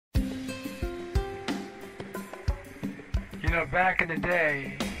know, back in the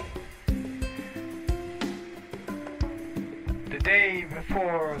day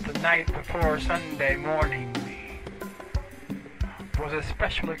before, the night before Sunday morning was a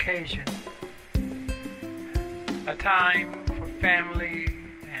special occasion. A time for family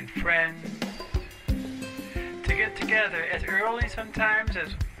and friends to get together as early sometimes as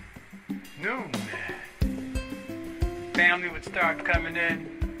noon. Family would start coming in.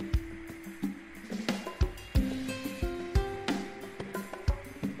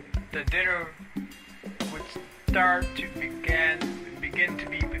 The dinner would start to begin to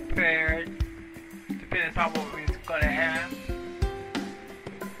be prepared, depending upon what we was going to have.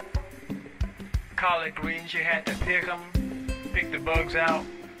 Collard greens, you had to pick the bugs out.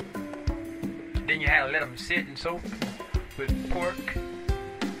 Then you had to let them sit and soak with pork.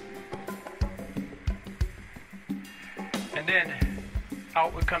 And then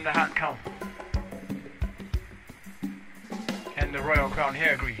out would come the hot comb and the Royal Crown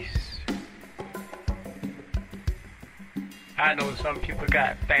hair grease. I know some people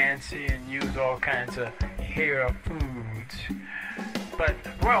got fancy and use all kinds of hair foods, but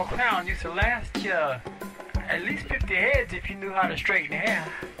Royal Crown used to last you at least 50 heads if you knew how to straighten hair.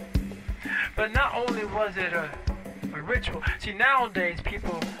 But not only was it a ritual. See, nowadays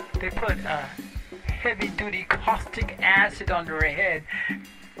people, they put heavy-duty caustic acid on their head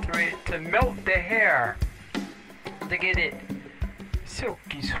to melt the hair, to get it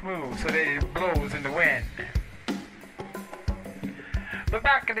silky smooth so that it blows in the wind. But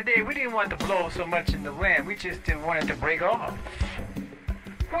back in the day, we didn't want it to blow so much in the wind. We just didn't want it to break off.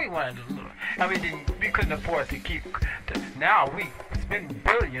 We wanted to, we couldn't afford to keep. Now we spend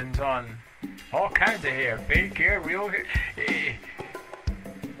billions on all kinds of hair, fake hair, real hair.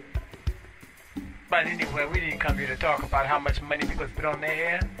 But anyway, we didn't come here to talk about how much money people spend on their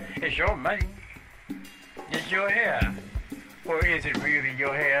hair. It's your money. It's your hair. Or is it really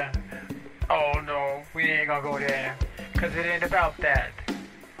your hair? Oh no, we ain't gonna go there. Because it ain't about that.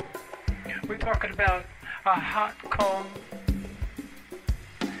 We're talking about a hot comb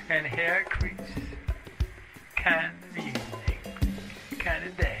and hair crease kind of evening, kind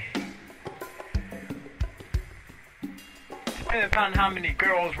of day. Depending upon how many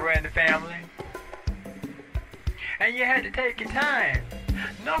girls were in the family. And you had to take your time.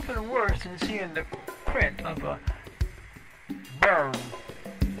 Nothing worse than seeing the print of a burn,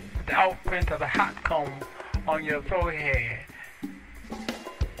 the outprint of a hot comb on your forehead.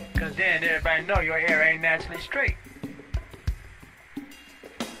 Because then everybody know your hair ain't naturally straight.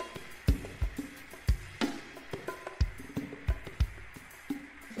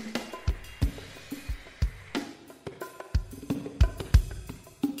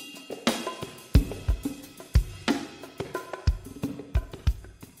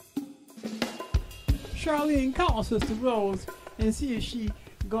 Charlene, call Sister Rose and see if she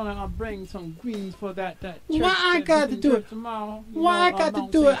gonna bring some greens for that church. Why I got to do it tomorrow? Why I got to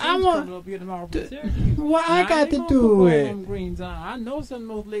do it? I want. Why I got to do it? Greens. I know some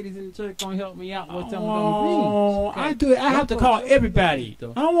of those ladies in the church gonna help me out with some of Oh, them greens. I do it. I have to call everybody.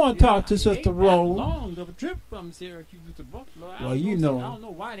 I want to talk to Sister Rose. Long of a trip from Syracuse to Buffalo. Well, you know. I don't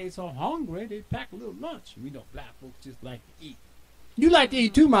know why they so hungry. They pack a little lunch. We know black folks just like to eat. You like to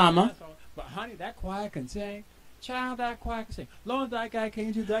eat too, Mama. But honey, that choir can sing. Child, that choir can sing. Long as that guy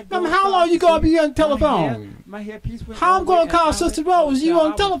can't do that. Mama, how long you gonna be on the telephone? My hairpiece went. How I'm gonna call Sister Rose? You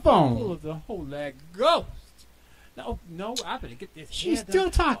on the telephone? Full of the whole leg ghost. No, I better get this. She's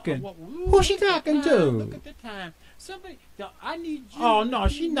still talking. Who's she talking to? Look at the time. Somebody, I need you. Oh no,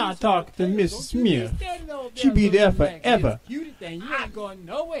 she's not talking to Mrs. Smith. She be there forever. You ain't going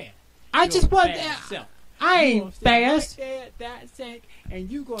nowhere. I just want. I ain't fast. And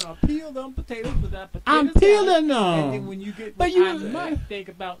you gonna peel them potatoes with that potato I'm peeling salad, them. And then when you get, but you I might think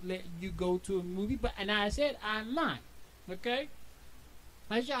about letting you go to a movie. But and I said I might. Okay.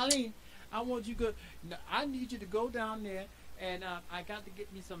 Now, Charlene, I want you to. I need you to go down there, and I got to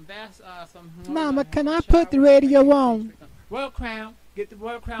get me some Mama, can I put the radio on? Royal Crown. Get the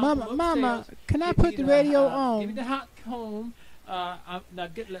Royal Crown. Mama, can I put the radio on? Give me the hot comb. Now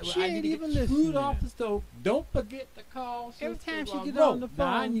she ain't even listening. Food off the stove. Don't forget to call Sister Every time she Rose. get on the phone,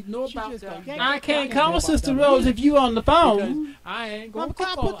 I need to know about that. I can't call Sister Rose if you on the phone. I ain't going to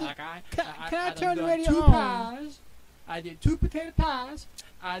call. Can I turn the radio on? Pies. I did 2 potato pies.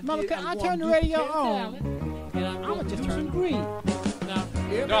 Mama, can I turn the radio on? And I'm going to just turn green. Now,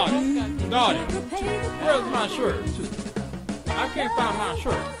 Daddy, where's my shirt? I can't find my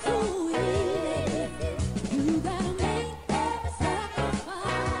shirt.